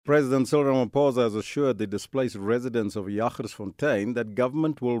President Cyril Ramaphosa has assured the displaced residents of Jagersfontein that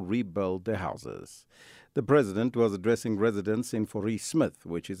government will rebuild their houses. The president was addressing residents in Fourie Smith,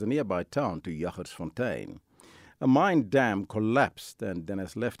 which is a nearby town to Jagersfontein. A mine dam collapsed and then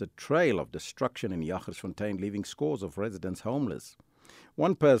has left a trail of destruction in Jagersfontein, leaving scores of residents homeless.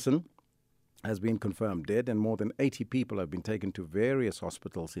 One person has been confirmed dead, and more than 80 people have been taken to various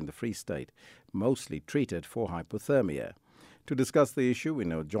hospitals in the Free State, mostly treated for hypothermia. To discuss the issue, we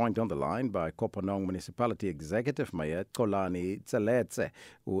are joined on the line by Kopanong Municipality Executive Mayor Xolani Tseletse,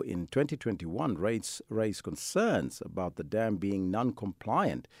 who in 2021 raised concerns about the dam being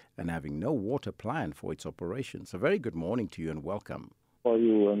non-compliant and having no water plan for its operations. A very good morning to you and welcome. For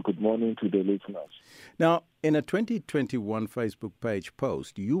you, and good morning to the listeners. Now, in a 2021 Facebook page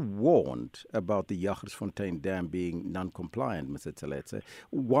post, you warned about the Jagersfontein Dam being non-compliant, Mr. Tseletse.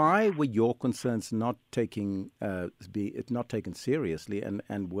 Why were your concerns not taken seriously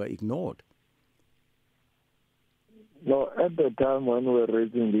and were ignored? No, at the time when we were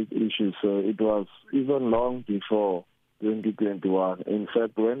raising these issues, it was even long before 2021. In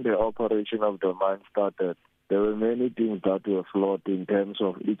fact, when the operation of the mine started, there were many things that were flawed in terms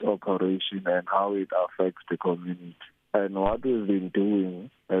of its operation and how it affects the community. And what we've been doing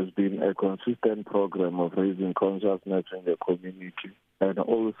has been a consistent program of raising consciousness in the community and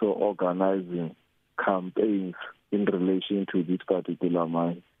also organizing campaigns in relation to this particular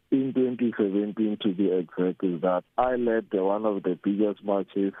mine. In 2017, to be exact, is that I led one of the biggest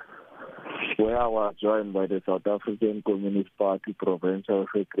marches where I was joined by the South African Communist Party Provincial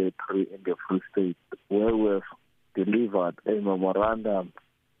Secretary in the Free State, where we have delivered a memorandum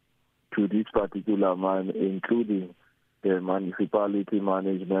to this particular mine, including the municipality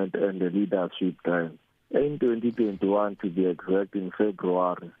management and the leadership there. In 2021, to be exact, in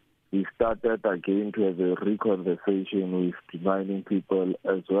February, we started again to have a reconversation with the mining people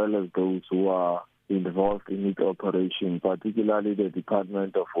as well as those who are involved in its operation, particularly the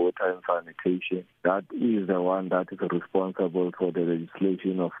Department of Water and Sanitation. That is the one that is responsible for the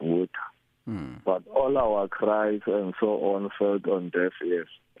legislation of water. But all our cries and so on fell on deaf ears.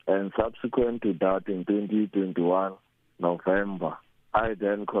 And subsequent to that, in 2021, November, I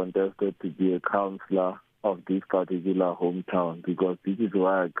then contested to be a councillor of this particular hometown because this is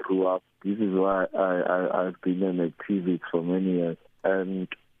where I grew up. This is why I've been an activist for many years. And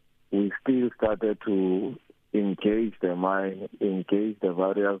we still started to engage the mine, engage the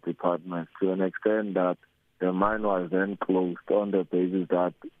various departments to an extent that the mine was then closed on the basis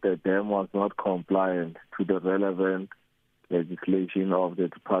that the dam was not compliant to the relevant legislation of the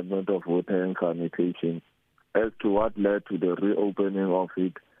Department of Water and Sanitation. As to what led to the reopening of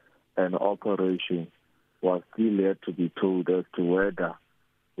it and operation was still yet to be told as to whether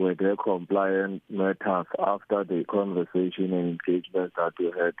were there compliant matters after the conversation and engagement that we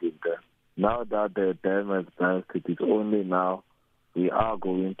had with them. Now that the dam has burst, it is only now we are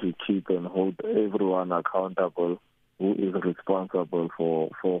going to keep and hold everyone accountable who is responsible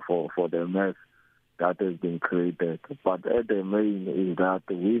for the mess that has been created. But at the main is that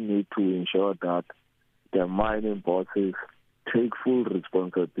we need to ensure that the mining bosses take full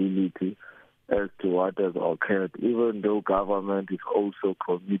responsibility as to what has occurred, even though government is also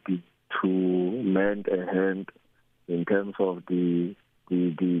committed to lend a hand in terms of the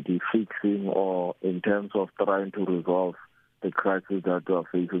fixing or in terms of trying to resolve the crisis that we are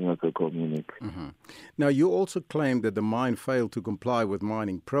facing as a community. Now, you also claim that the mine failed to comply with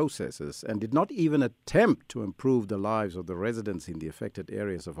mining processes and did not even attempt to improve the lives of the residents in the affected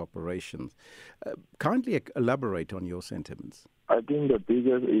areas of operations. Kindly elaborate on your sentiments. I think the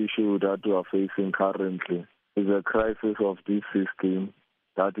biggest issue that we are facing currently is a crisis of this system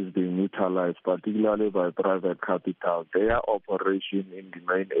that is being utilized, particularly by private capital. Their operation in the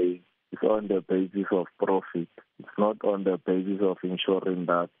main aim is on the basis of profit. It's not on the basis of ensuring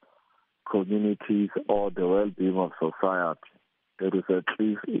that communities or the well-being of society, there is at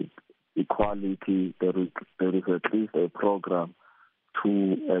least equality, there is at least a program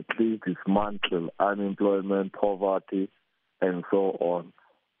to at least dismantle unemployment, poverty, and so on.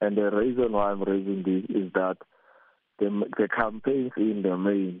 And the reason why I'm raising this is that the campaigns in the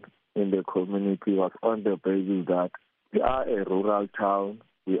main, in the community, was on the basis that we are a rural town,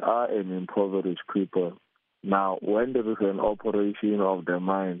 we are an impoverished people. Now, when there is an operation of the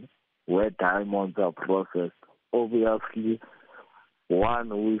mine where diamonds are processed, obviously one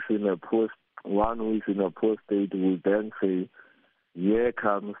who is in a poor state will then say, here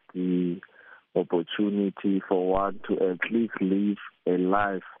comes the opportunity for one to at least live a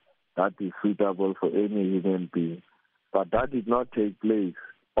life that is suitable for any human being. But that did not take place.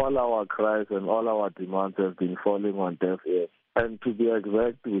 All our cries and all our demands have been falling on deaf ears. And to be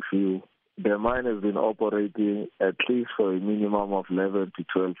exact with you, the mine has been operating at least for a minimum of 11 to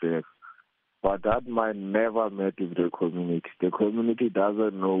 12 years. But that mine never met with the community. The community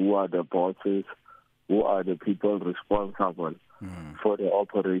doesn't know who are the bosses, who are the people responsible for the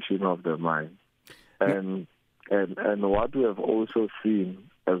operation of the mine. And what we have also seen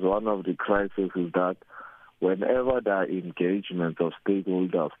as one of the crises is that whenever there are engagements of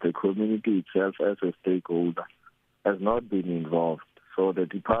stakeholders, the community itself as a stakeholder has not been involved. So the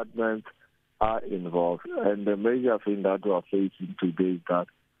departments are involved. And the major thing that we are facing today is that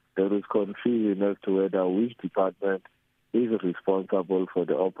there is confusion as to whether which department is responsible for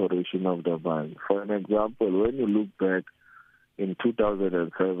the operation of the mine. For an example, when you look back in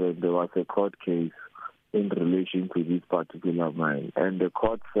 2007, there was a court case in relation to this particular mine. And the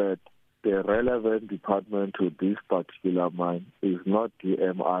court said the relevant department to this particular mine is not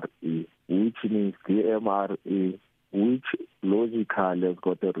DMRE, which means DMRE, which logically has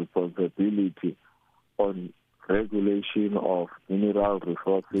got a responsibility on regulation of mineral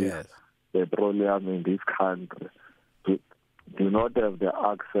resources, petroleum in this country, do not have the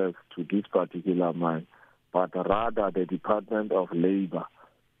access to this particular mine, but rather the Department of Labor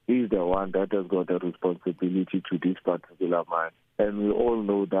is the one that has got a responsibility to this particular mine. And we all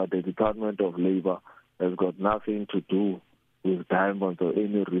know that the Department of Labor has got nothing to do with diamonds or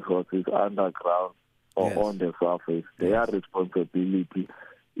any resources underground or on the surface. Their responsibility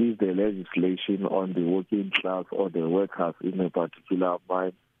is the legislation on the working class or the workers in a particular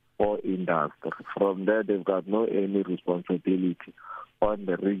mine or industry. From there, they've got no any responsibility on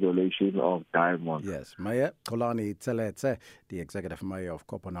the regulation of diamonds. Yes, Mayor Xolani Tseletse, the Executive Mayor of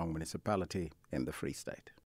Kopanong Municipality in the Free State.